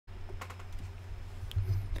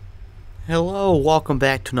Hello, welcome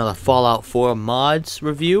back to another Fallout 4 mods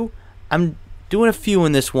review. I'm doing a few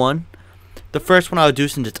in this one. The first one I'll do,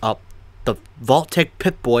 since it's up, the Vault-Tec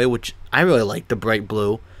PipBoy, which I really like, the bright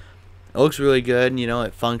blue. It looks really good, you know,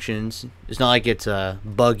 it functions. It's not like it's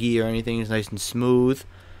buggy or anything, it's nice and smooth.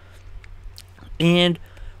 And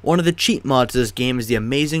one of the cheat mods of this game is the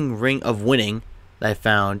Amazing Ring of Winning that I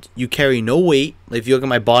found. You carry no weight. If you look at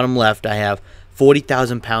my bottom left, I have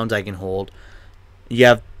 40,000 pounds I can hold. You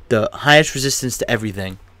have the highest resistance to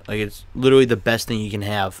everything. Like, it's literally the best thing you can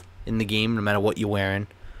have in the game, no matter what you're wearing.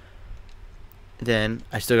 Then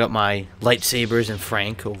I still got my lightsabers and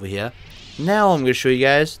Frank over here. Now I'm going to show you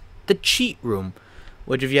guys the cheat room,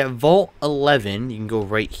 which if you have Vault 11, you can go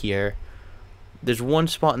right here. There's one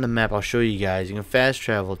spot in the map I'll show you guys. You can fast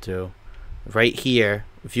travel to right here.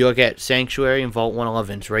 If you look at Sanctuary and Vault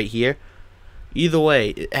 111, it's right here. Either way,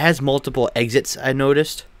 it has multiple exits, I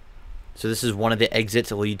noticed. So this is one of the exits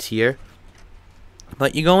that leads here.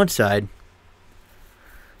 But you go inside.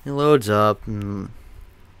 It loads up, and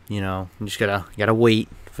you know, you just gotta wait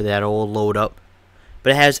for that old load up.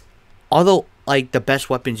 But it has all the best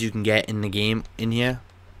weapons you can get in the game in here.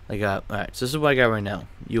 Like alright, so this is what I got right now.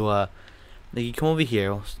 You come over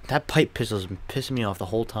here. That pipe pistol's been pissing me off the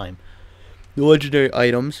whole time. The legendary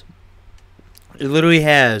items. It literally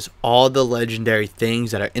has all the legendary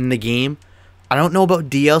things that are in the game. I don't know about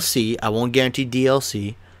DLC. I won't guarantee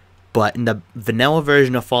DLC. But in the vanilla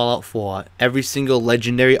version of Fallout 4, every single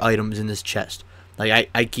legendary item is in this chest. Like,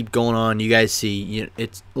 I keep going on. You guys see,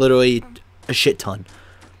 it's literally a shit ton.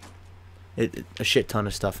 A shit ton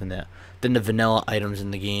of stuff in there. Then the vanilla items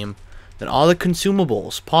in the game. Then all the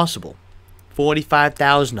consumables possible.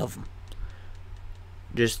 45,000 of them.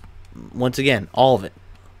 Just, once again, all of it.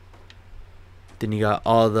 Then you got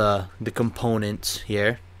all the components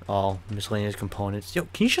here. All miscellaneous components. Yo,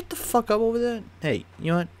 can you shut the fuck up over there? Hey,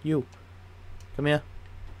 you know what? You. Come here.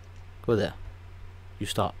 Go there. You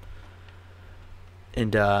stop.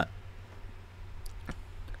 And, what?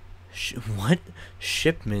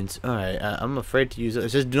 Shipments. Alright, I'm afraid to use it. It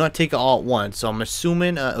says do not take it all at once. So I'm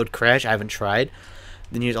assuming it would crash. I haven't tried.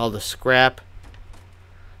 Then use all the scrap.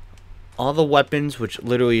 All the weapons, which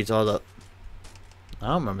literally is all the... I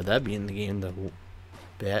don't remember that being in the game, the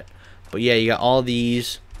bit. But yeah, you got all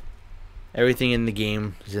these. Everything in the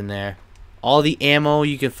game is in there. All the ammo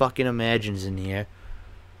you can fucking imagine is in here.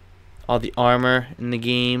 All the armor in the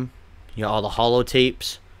game. You got all the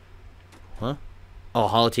holotapes. Huh? Oh,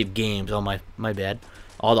 holotape games. Oh, my bad.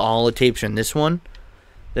 All the holotapes are in this one.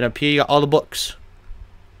 Then up here you got all the books.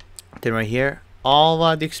 Then right here,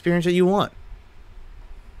 all the experience that you want.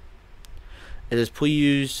 It says please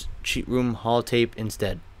use cheat room holotape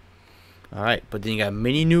instead. Alright, but then you got a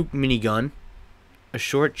mini nuke minigun, a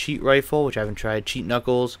short cheat rifle, which I haven't tried, cheat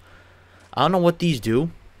knuckles. I don't know what these do.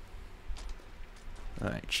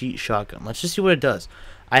 Alright, cheat shotgun. Let's just see what it does.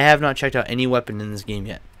 I have not checked out any weapon in this game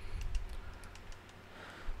yet.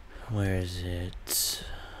 Where is it?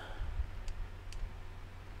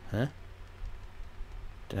 Huh?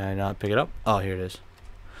 Did I not pick it up? Oh, here it is.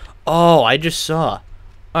 Oh, I just saw.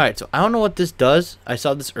 Alright, so I don't know what this does. I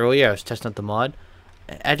saw this earlier. I was testing out the mod.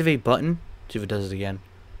 Activate button. See if it does it again.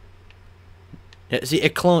 Yeah, see,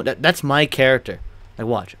 it cloned. That's my character. Like,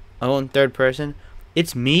 watch. I go in third person.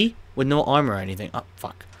 It's me with no armor or anything. Oh,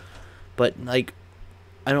 fuck. But, like,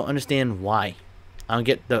 I don't understand why. I don't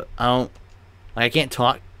get the... I can't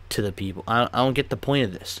talk to the people. I don't get the point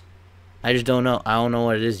of this. I just don't know. I don't know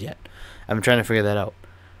what it is yet. I'm trying to figure that out.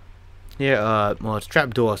 Yeah, well, it's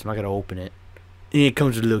trapdoor, so I'm not going to open it. And it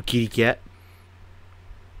comes with a little kitty cat.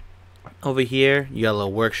 Over here, you got a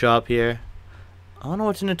little workshop here. I don't know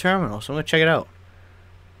what's in the terminal, so I'm going to check it out.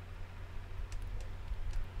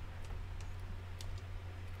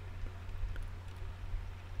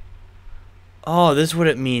 Oh, this is what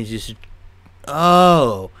it means. You should...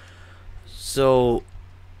 Oh. So,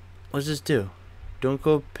 what does this do? Don't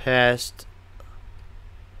go past...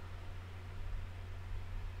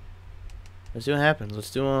 Let's see what happens.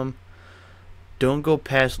 Let's do, don't go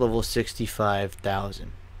past level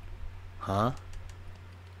 65,000. Huh?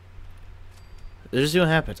 Let's just see what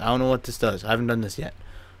happens. I don't know what this does. I haven't done this yet.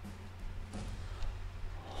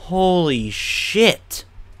 Holy shit.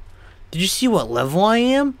 Did you see what level I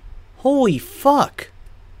am? Holy fuck.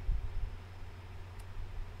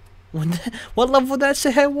 What level did that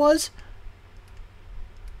say I was?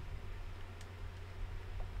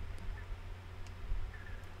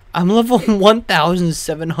 I'm level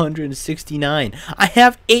 1,769. I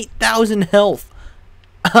have 8,000 health.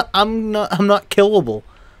 I'm not killable.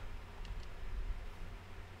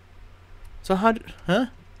 So how did, huh?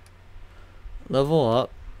 Level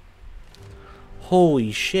up.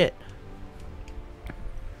 Holy shit.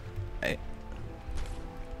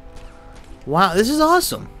 Wow, this is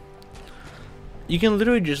awesome. You can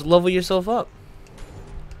literally just level yourself up.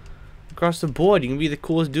 Across the board, you can be the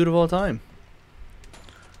coolest dude of all time.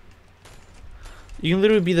 You can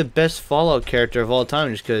literally be the best Fallout character of all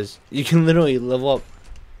time just because you can literally level up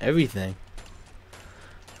everything.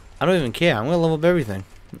 I don't even care. I'm going to level up everything.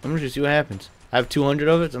 I'm just going to see what happens. I have 200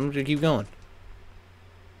 of it, so I'm just going to keep going.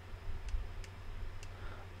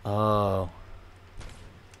 Oh.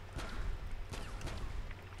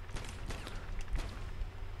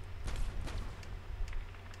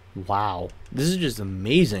 Wow. This is just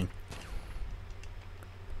amazing.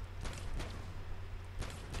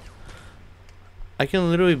 I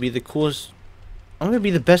can literally be the coolest. I'm going to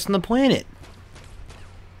be the best on the planet.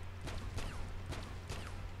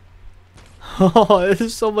 Oh, this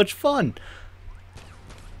is so much fun.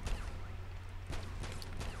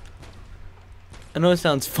 I know it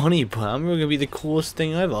sounds funny, but I'm really going to be the coolest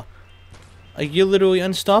thing ever. Like, you're literally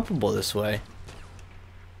unstoppable this way.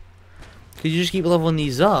 Because you just keep leveling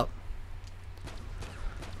these up.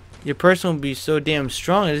 Your person will be so damn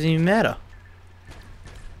strong, it doesn't even matter.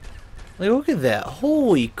 Like, look at that.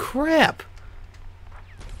 Holy crap.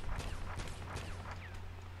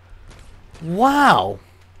 Wow.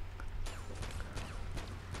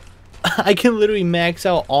 I can literally max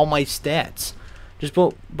out all my stats. Just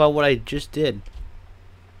by what I just did.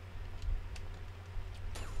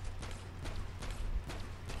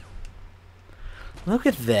 Look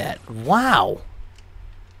at that. Wow.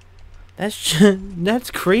 That's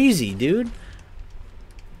that's crazy, dude.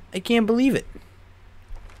 I can't believe it.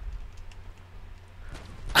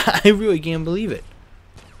 I really can't believe it.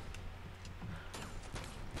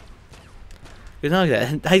 Because not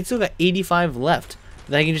like that. I still got 85 left.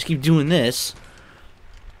 Then I can just keep doing this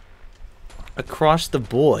across the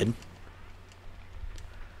board.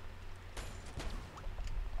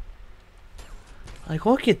 Like,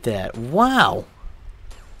 look at that. Wow.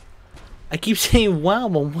 I keep saying wow,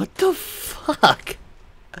 but what the fuck?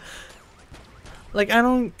 Like, I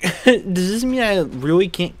don't... Does this mean I really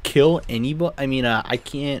can't kill anybody? I mean, I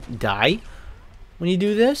can't die when you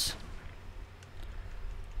do this?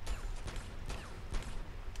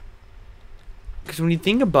 Because when you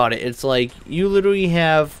think about it, it's like, you literally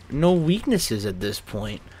have no weaknesses at this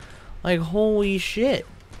point. Like, holy shit.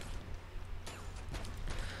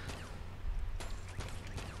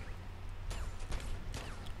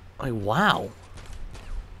 Like, wow.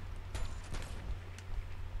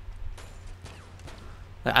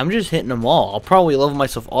 Like, I'm just hitting them all. I'll probably level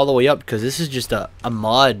myself all the way up because this is just a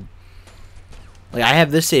mod. Like, I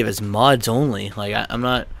have this save as mods only. Like, I'm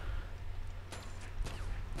not...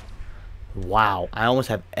 Wow. I almost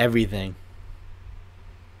have everything.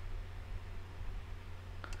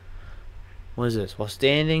 What is this? While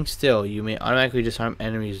standing still, you may automatically disarm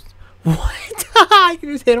enemies. What? I can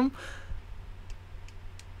just hit them.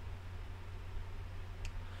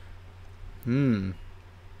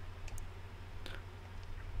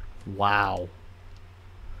 Wow.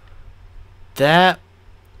 That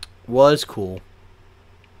was cool.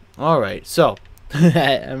 Alright, so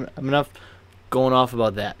I'm enough going off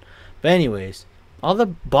about that. But anyways, all the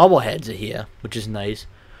bobbleheads are here, which is nice.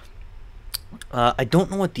 I don't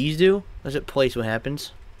know what these do. Does it place what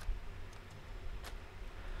happens?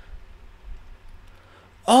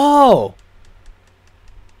 Oh!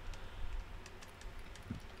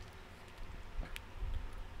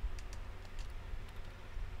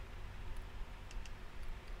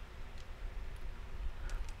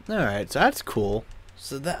 Alright, so that's cool.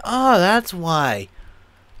 So that... Oh, that's why.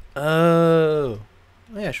 Oh.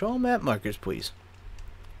 Yeah, show all map markers, please.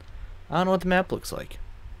 I don't know what the map looks like.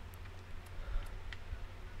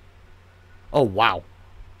 Oh, wow.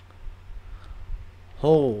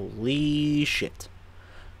 Holy shit.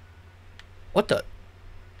 What the...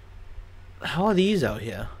 How are these out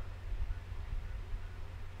here?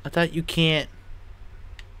 I thought you can't...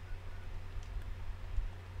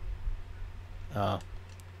 Oh.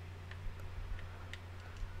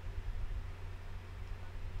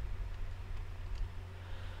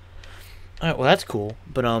 Alright, well that's cool,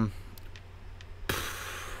 but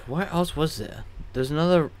what else was there? There's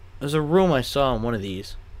a room I saw in one of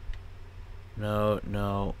these.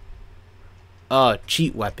 No. Oh,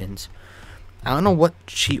 cheat weapons. I don't know what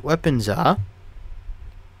cheat weapons are,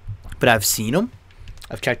 but I've seen them.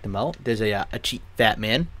 I've checked them out. There's a cheat fat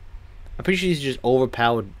man. I'm pretty sure he's just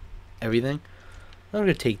overpowered everything. I'm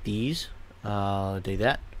gonna take these. Do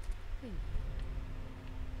that.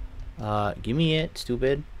 Give me it,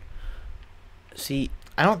 stupid. See,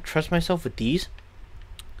 I don't trust myself with these,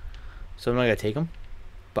 so I'm not gonna take them.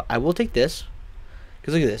 But I will take this,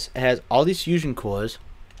 because look at this. It has all these fusion cores.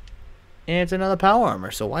 And it's another power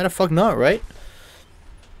armor, so why the fuck not, right?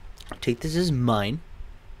 Take this as mine.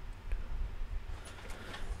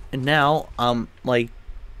 And now I'm like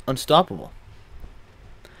unstoppable.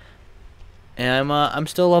 And I'm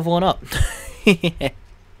still leveling up.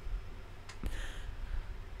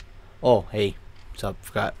 Oh, hey. What's up?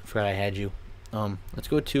 Forgot I had you. Let's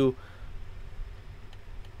go to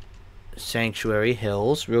Sanctuary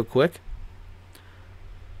Hills real quick.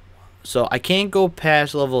 So I can't go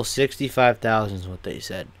past level 65,000 is what they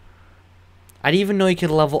said. I didn't even know you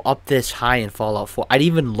could level up this high in Fallout 4. I didn't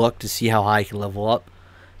even look to see how high I can level up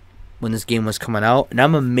when this game was coming out, and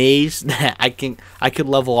I'm amazed that I could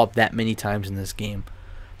level up that many times in this game.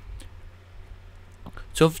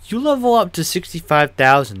 So if you level up to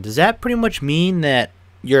 65,000, does that pretty much mean that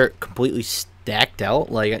you're completely stacked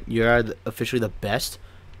out? Like you're officially the best?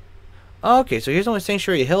 Okay, so here's only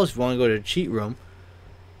Sanctuary Hills if you want to go to the cheat room.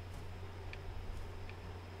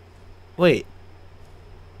 Wait.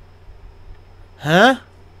 Huh?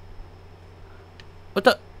 What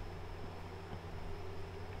the?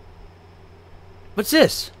 What's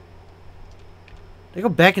this? They go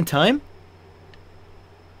back in time?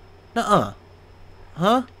 Nuh-uh.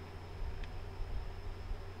 Huh?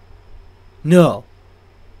 No.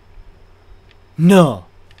 No.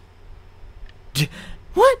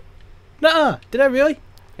 What? Nuh-uh. Did I really? Can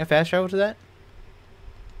I fast travel to that?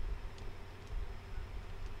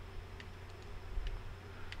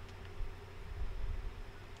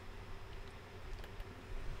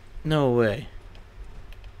 No way.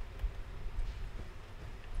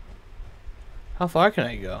 How far can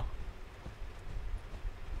I go?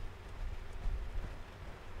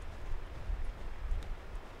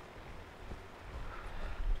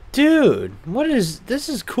 Dude, what is this?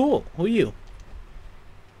 Is cool. Who are you?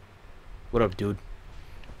 What up, dude?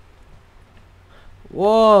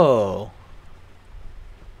 Whoa.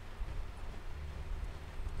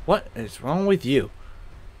 What is wrong with you?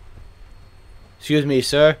 Excuse me,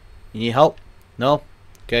 sir. You need help? No?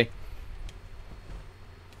 Okay.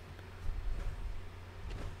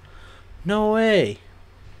 No way.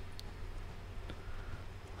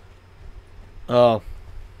 Oh.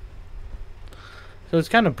 So it's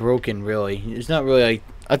kind of broken, really. It's not really like...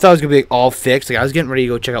 I thought it was going to be like all fixed. Like I was getting ready to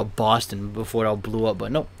go check out Boston before it all blew up,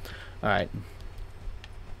 but nope. Alright.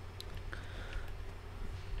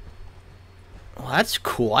 Well, that's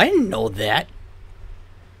cool. I didn't know that.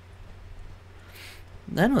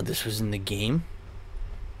 I know this was in the game.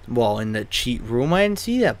 Well, in the cheat room, I didn't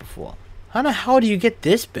see that before. How the hell do you get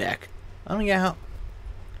this back? I don't get how...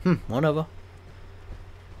 whatever.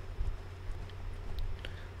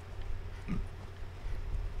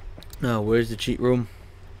 No, where's the cheat room?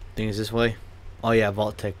 Thing is this way. Oh yeah,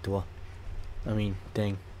 Vault Tech door. I mean,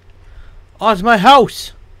 thing. Oh, it's my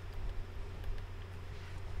house!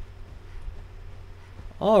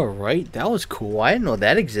 Alright, that was cool. I didn't know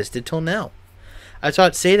that existed till now. I thought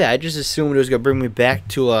I'd say that. I just assumed it was going to bring me back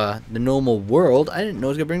to the normal world. I didn't know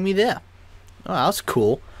it was going to bring me there. Oh, that was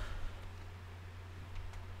cool.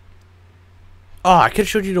 Oh, I could have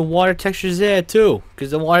showed you the water textures there, too.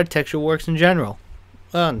 Because the water texture works in general.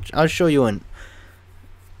 I'll show you in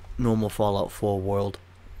normal Fallout 4 world.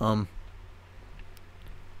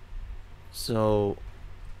 So,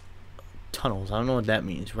 tunnels. I don't know what that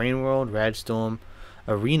means. Rain World, Radstorm,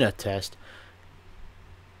 Arena Test.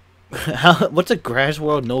 What's a grass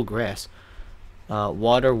world? No grass.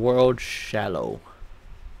 Water world, shallow.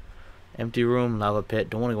 Empty room, lava pit.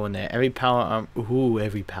 Don't want to go in there. Every power armor. Ooh,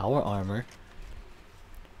 every power armor.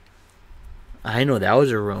 I know that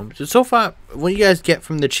was a room. So far, what you guys get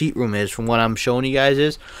from the cheat room is, from what I'm showing you guys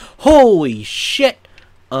is, holy shit.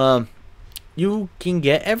 You can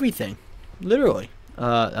get everything, literally.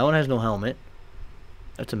 That one has no helmet.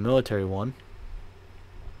 That's a military one.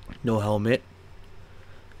 No helmet.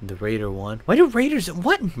 The Raider one. Why do Raiders...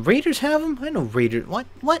 What? Raiders have them? I know Raiders... What?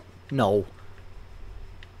 What? No.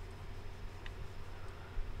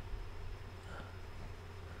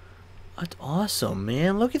 That's awesome,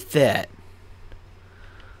 man. Look at that.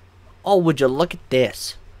 Oh, would you look at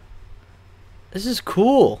this? This is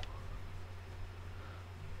cool.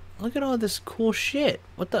 Look at all this cool shit.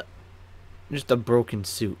 What the... Just a broken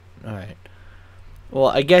suit. Alright. Well,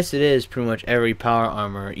 I guess it is pretty much every power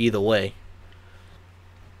armor either way.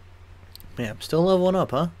 Man, I'm still leveling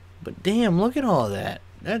up, huh? But damn, look at all that.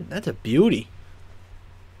 That's a beauty.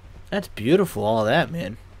 That's beautiful, all that,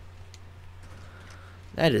 man.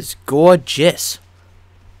 That is gorgeous.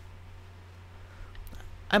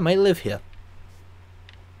 I might live here.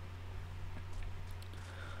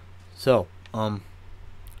 So,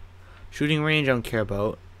 shooting range I don't care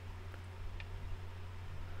about.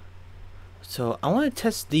 So, I want to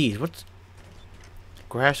test these.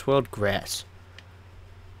 Grass world grass.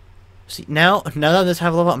 See, now that I'm this high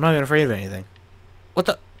level, I'm not even afraid of anything. What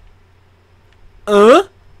the? Oh,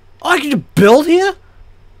 I can just build here?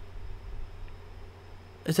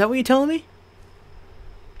 Is that what you're telling me?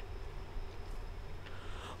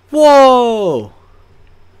 Whoa!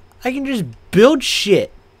 I can just build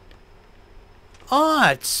shit.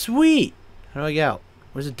 Ah, it's sweet. How do I get out?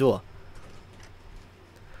 Where's the door?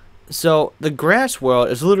 So, the grass world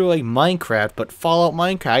is literally like Minecraft, but Fallout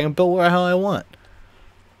Minecraft. I can build where the hell I want.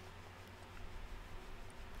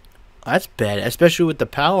 That's bad, especially with the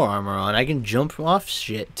power armor on. I can jump off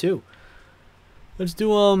shit, too. Let's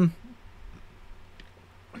do,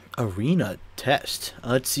 arena test.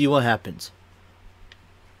 Let's see what happens.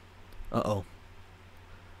 Uh-oh.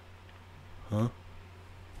 Huh?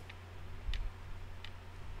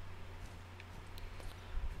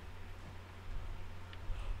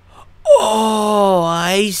 Oh,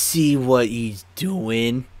 I see what he's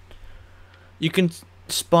doing. You can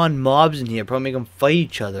spawn mobs in here, probably make them fight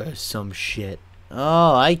each other or some shit.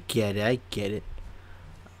 Oh, I get it. I get it.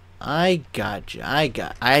 I got you.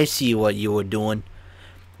 I see what you were doing.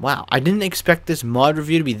 Wow, I didn't expect this mod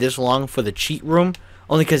review to be this long for the cheat room,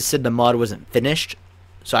 only because it said the mod wasn't finished.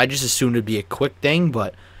 So I just assumed it'd be a quick thing,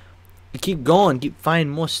 but keep going, keep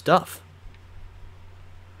finding more stuff.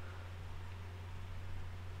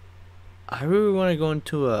 I really want to go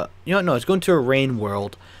into a... You know, no, it's going to a rain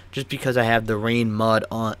world. Just because I have the rain mod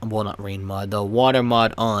on... Well, not rain mod. The water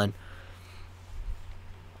mod on.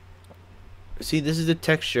 See, this is the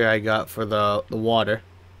texture I got for the water.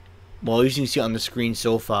 Well, at least you can see it on the screen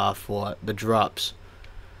so far for the drops.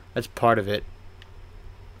 That's part of it.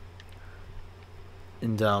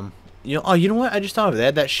 And, you know... Oh, you know what? I just thought of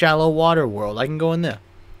that. That shallow water world. I can go in there.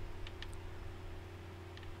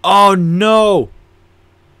 Oh, no!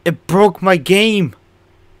 It broke my game.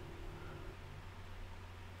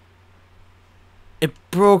 It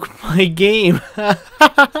broke my game.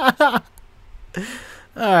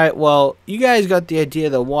 Alright, well, you guys got the idea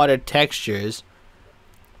of the water textures.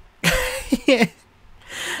 I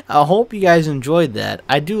hope you guys enjoyed that.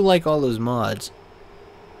 I do like all those mods.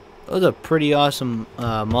 Those are pretty awesome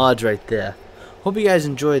mods right there. Hope you guys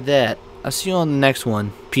enjoyed that. I'll see you on the next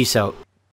one. Peace out.